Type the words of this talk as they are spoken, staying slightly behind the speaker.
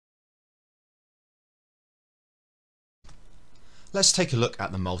Let's take a look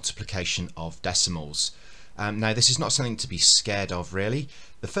at the multiplication of decimals. Now this is not something to be scared of really.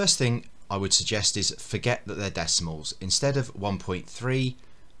 The first thing I would suggest is forget that they're decimals. Instead of 1.3,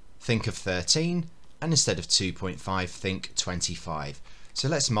 think of 13, and instead of 2.5, think 25. So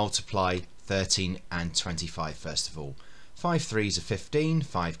let's multiply 13 and 25 first of all. 5 3s are 15,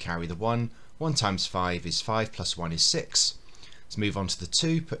 5 carry the 1, 1 times 5 is 5 plus 1 is 6. Let's move on to the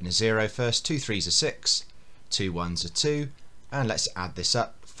 2, putting a 0 first. 2 3s are 6, 2 1s are 2, and let's add this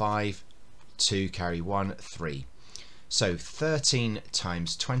up. 5, 2 carry 1, 3. So 13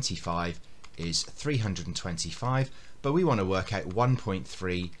 times 25 is 325, but we want to work out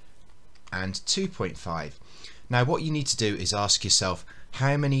 1.3 and 2.5. Now what you need to do is ask yourself,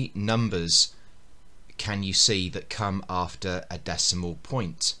 how many numbers can you see that come after a decimal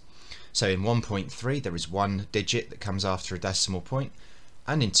point? So in 1.3 there is one digit that comes after a decimal point,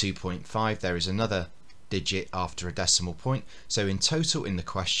 and in 2.5 there is another digit after a decimal point. So in total in the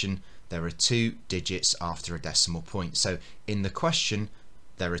question there are 2 digits after a decimal point. So in the question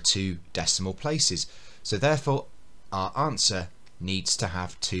there are 2 decimal places. So therefore our answer needs to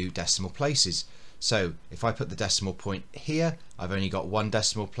have 2 decimal places. So if I put the decimal point here, I've only got 1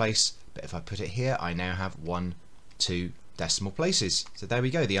 decimal place, but if I put it here I now have 2 decimal places. So there we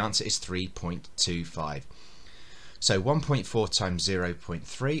go, the answer is 3.25. So 1.4 times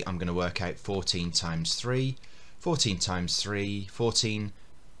 0.3, I'm going to work out 14 times 3, 14 times 3, 14,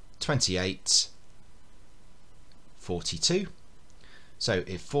 28, 42. So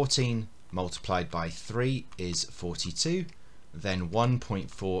if 14 multiplied by 3 is 42, then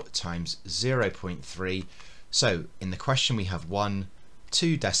 1.4 times 0.3, so in the question we have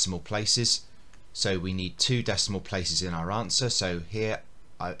 2 decimal places, so we need 2 decimal places in our answer. So here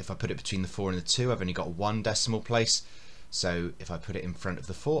if I put it between the 4 and the 2, I've only got 1 decimal place. So if I put it in front of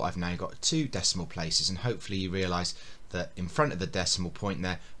the 4, I've now got 2 decimal places, and hopefully you realise that in front of the decimal point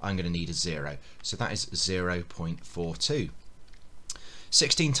there I'm going to need a 0. So that is 0.42.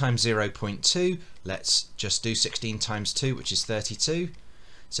 16 times 0.2, let's just do 16 times 2, which is 32.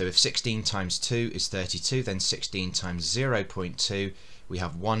 So if 16 times 2 is 32, then 16 times 0.2, we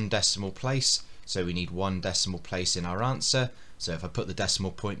have 1 decimal place, so we need 1 decimal place in our answer. So if I put the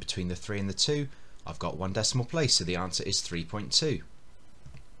decimal point between the 3 and the 2, I've got 1 decimal place, so the answer is 3.2.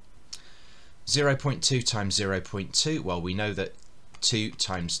 0.2 times 0.2, well, we know that 2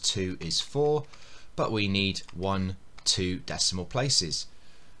 times 2 is 4, but we need 2 decimal places.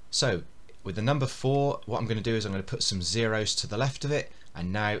 So with the number 4, what I'm going to do is I'm going to put some zeros to the left of it,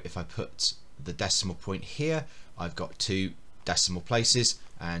 and now if I put the decimal point here, I've got 2 decimal places,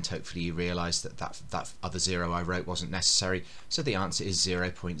 and hopefully you realise that that other 0 I wrote wasn't necessary, so the answer is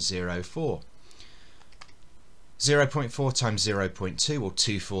 0.04. 0.4 times 0.2, well,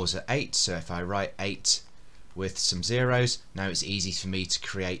 2 4s are 8, so if I write 8 with some zeros, now it's easy for me to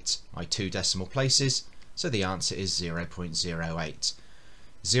create my 2 decimal places, so the answer is 0.08.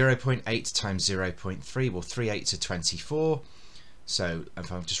 0.8 times 0.3, well, 3 8s are 24, so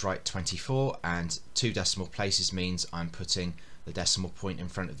if I just write 24 and 2 decimal places means I'm putting the decimal point in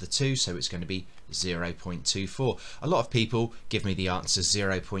front of the 2, so it's going to be 0.24. A lot of people give me the answer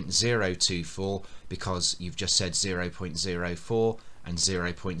 0.024 because you've just said 0.04 and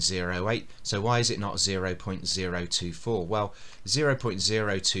 0.08, so why is it not 0.024? Well,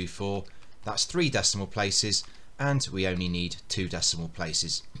 0.024, that's 3 decimal places, and we only need 2 decimal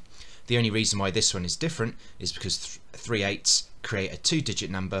places. The only reason why this one is different is because 3 8s create a 2-digit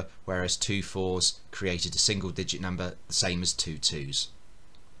number, whereas 2 4s created a single-digit number, the same as 2 2s.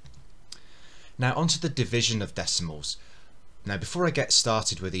 Now onto the division of decimals. Now before I get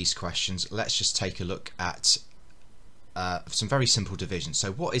started with these questions, let's just take a look at some very simple division.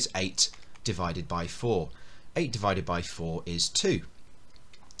 So what is 8 divided by 4? 8 divided by 4 is 2.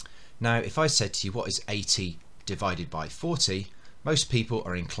 Now if I said to you what is 80 divided by 40, most people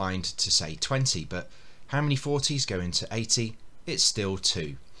are inclined to say 20, but how many 40s go into 80? It's still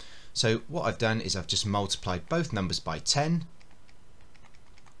 2. So what I've done is I've just multiplied both numbers by 10,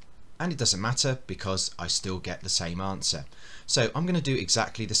 and it doesn't matter because I still get the same answer. So I'm going to do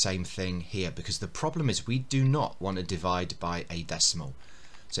exactly the same thing here, because the problem is we do not want to divide by a decimal.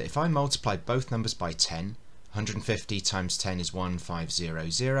 So if I multiply both numbers by 10, 150 times 10 is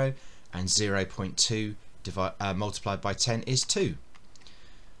 1500, and 0.2 multiplied by 10 is 2.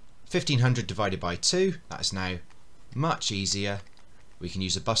 1500 divided by 2, that's now much easier. We can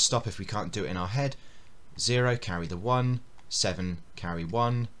use a bus stop if we can't do it in our head. 0 carry the 1, 7 carry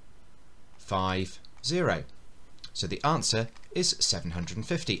 1, 5 0. So the answer is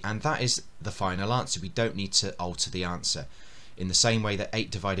 750, and that is the final answer. We don't need to alter the answer. In the same way that 8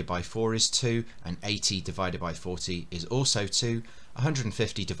 divided by 4 is 2, and 80 divided by 40 is also 2,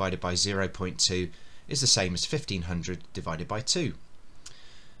 150 divided by 0.2 is the same as 1500 divided by 2.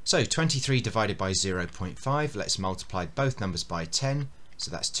 So 23 divided by 0.5, let's multiply both numbers by 10,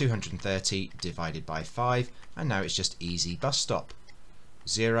 so that's 230 divided by 5, and now it's just easy bus stop.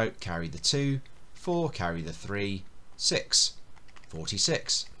 0, carry the 2, 4, carry the 3, 6,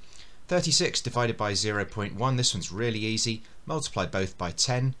 46. 36 divided by 0.1, this one's really easy, multiply both by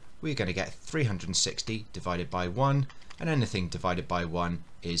 10, we're going to get 360 divided by 1, and anything divided by 1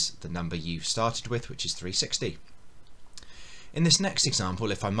 is the number you started with, which is 360. In this next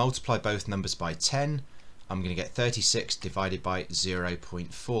example, if I multiply both numbers by 10, I'm going to get 36 divided by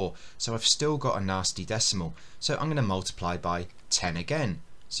 0.4, so I've still got a nasty decimal, so I'm going to multiply by 10 again,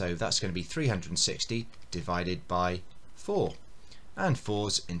 so that's going to be 360 divided by 4. And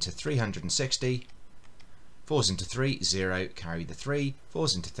 4's into 360, 4's into 3, 0, carry the 3,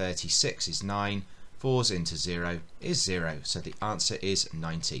 4's into 36 is 9, 4's into 0 is 0, so the answer is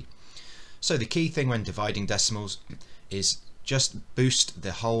 90. So the key thing when dividing decimals is just boost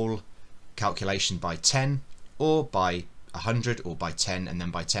the whole calculation by 10 or by 100 or by 10 and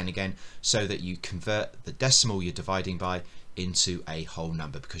then by 10 again, so that you convert the decimal you're dividing by into a whole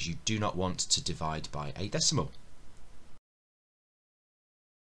number, because you do not want to divide by a decimal.